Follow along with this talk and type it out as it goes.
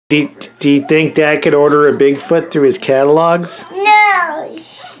Do you think Dad could order a Bigfoot through his catalogs? No.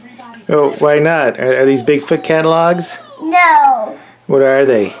 Oh, why not? Are these Bigfoot catalogs? No. What are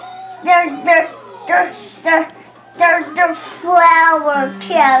they? They're the flower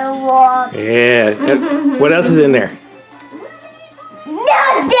catalog. Yeah. What else is in there?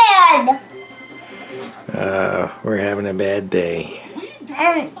 Nothing. We're having a bad day.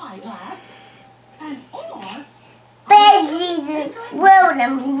 And veggies and fruit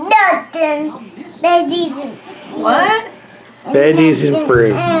and nothing. Veggies and What? Veggies and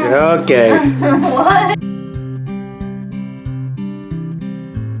fruit. Okay. What?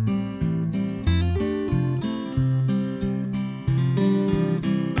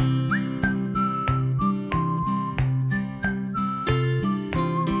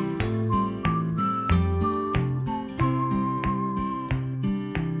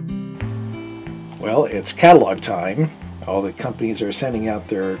 Well, it's catalog time. All the companies are sending out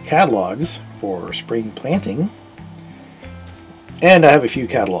their catalogs for spring planting. And I have a few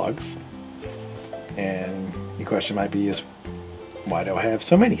catalogs. And the question might be is, why do I have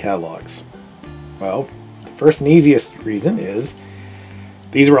so many catalogs? Well, the first and easiest reason is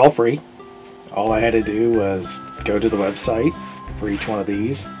these were all free. All I had to do was go to the website for each one of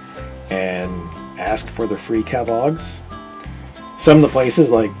these and ask for the free catalogs. Some of the places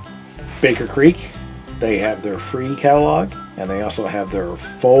like Baker Creek, they have their free catalog, and they also have their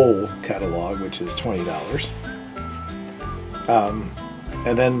full catalog, which is $20.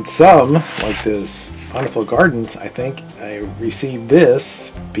 And then some, like this Wonderful Gardens, I think I received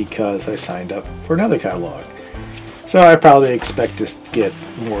this because I signed up for another catalog. So I probably expect to get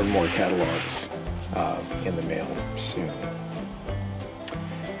more and more catalogs in the mail soon.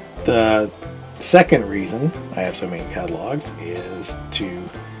 The second reason I have so many catalogs is to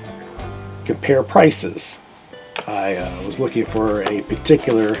compare prices. I was looking for a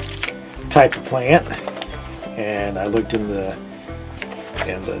particular type of plant, and I looked in the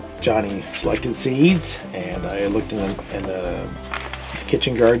Johnny Selected Seeds, and I looked in the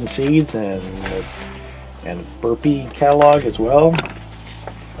Kitchen Garden Seeds and the Burpee catalog as well,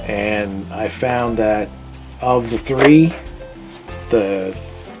 and I found that of the three, the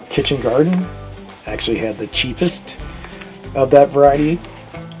Kitchen Garden actually had the cheapest of that variety.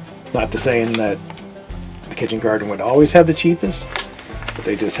 Not to say that the Kitchen Garden would always have the cheapest, but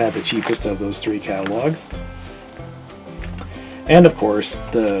they just had the cheapest of those three catalogs. And of course,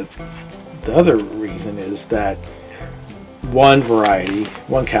 the other reason is that one variety,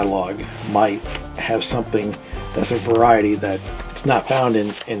 one catalog might have something that's a variety that's not found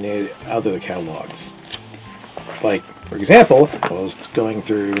in the other catalogs. Like, for example, I was going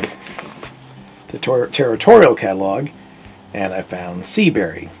through the territorial catalog and I found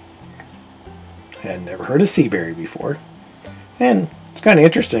seaberry. I had never heard of seaberry before, and it's kind of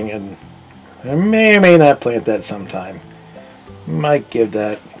interesting, and I may or may not plant that sometime. Might give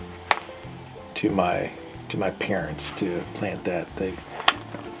that to my parents to plant that.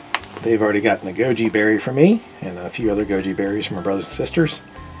 They've already gotten a goji berry from me and a few other goji berries from my brothers and sisters,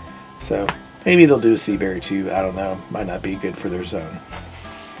 so maybe they'll do a seaberry too. I don't know. Might not be good for their zone.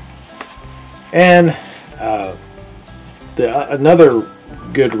 And another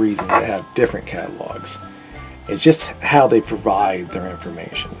good reason to have different catalogs is just how they provide their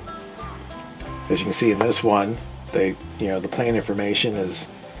information. As you can see in this one, the plant information is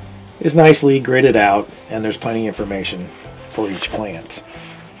nicely gridded out, and there's plenty of information for each plant.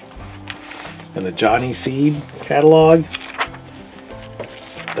 In the Johnny Seed catalog,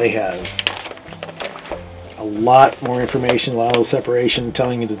 they have a lot more information, a lot of separation,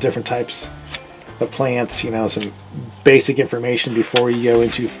 telling you the different types of plants, some basic information before you go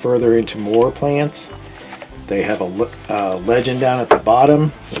further into more plants. They have a legend down at the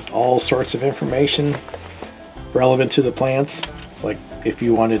bottom with all sorts of information relevant to the plants. Like if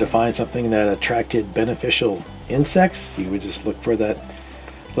you wanted to find something that attracted beneficial insects, you would just look for that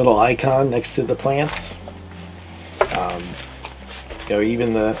little icon next to the plants.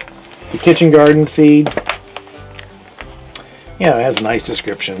 Even the Kitchen Garden Seed, it has nice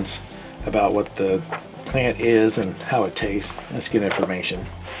descriptions about what the plant is and how it tastes. That's good information.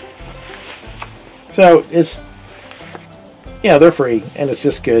 So they're free, and it's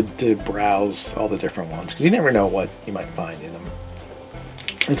just good to browse all the different ones because you never know what you might find in them.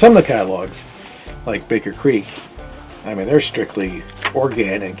 And some of the catalogs, like Baker Creek, they're strictly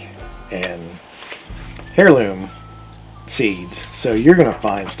organic and heirloom seeds, so you're going to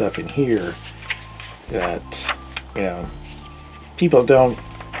find stuff in here that people don't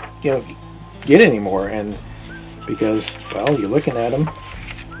get anymore, and because, well, you're looking at them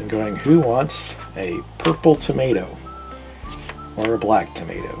and going, who wants a purple tomato? or a black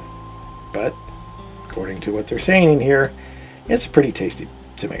tomato. But according to what they're saying in here, it's a pretty tasty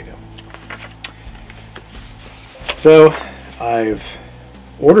tomato. So I've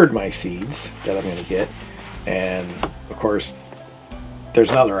ordered my seeds that I'm going to get, and of course there's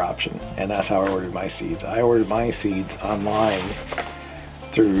another option, and that's how I ordered my seeds. I ordered my seeds online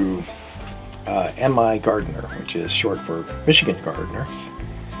through MI Gardener, which is short for Michigan Gardeners.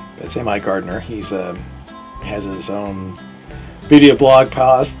 But it's MI Gardener. He's has his own video blog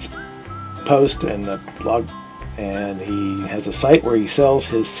post and the blog, and he has a site where he sells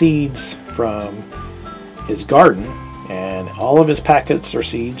his seeds from his garden, and all of his packets or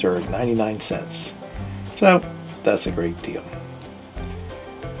seeds are 99 cents. So that's a great deal.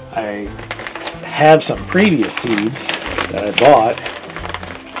 I have some previous seeds that I bought,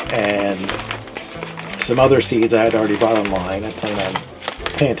 and some other seeds I had already bought online. I plan on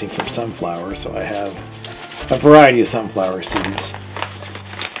planting some sunflowers, so I have a variety of sunflower seeds.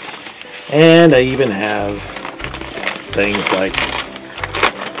 And I even have things like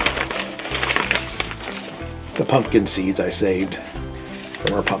the pumpkin seeds I saved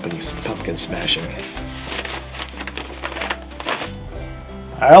from our pumpkin smashing.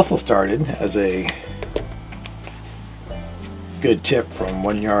 I also started, as a good tip from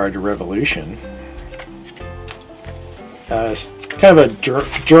 1 Yard Revolution, kind of a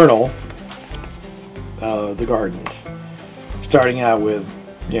journal of the gardens, starting out with,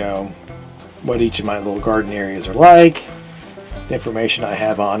 you know, what each of my little garden areas are like. The information I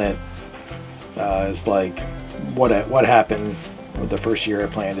have on it is like what happened with the first year I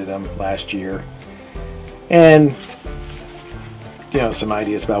planted them last year, and you know, some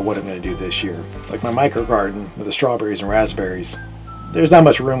ideas about what I'm going to do this year. Like my micro garden with the strawberries and raspberries, there's not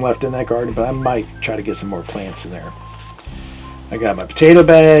much room left in that garden, but I might try to get some more plants in there. I got my potato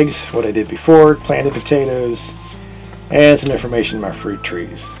bags, what I did before, planted potatoes, and some information on my fruit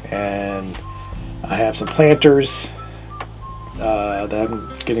trees. And I have some planters that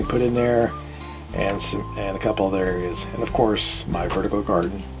I'm getting put in there, and a couple other areas, and of course my vertical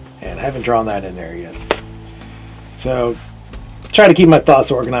garden. And I haven't drawn that in there yet. So try to keep my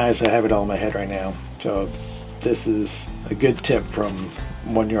thoughts organized. I have it all in my head right now. So this is a good tip from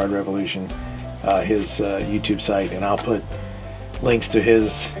 1 Yard Revolution, his YouTube site, and I'll put links to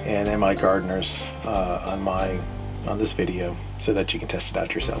his and MI Gardeners on this video so that you can test it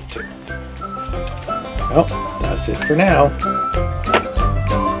out yourself too. Well, that's it for now.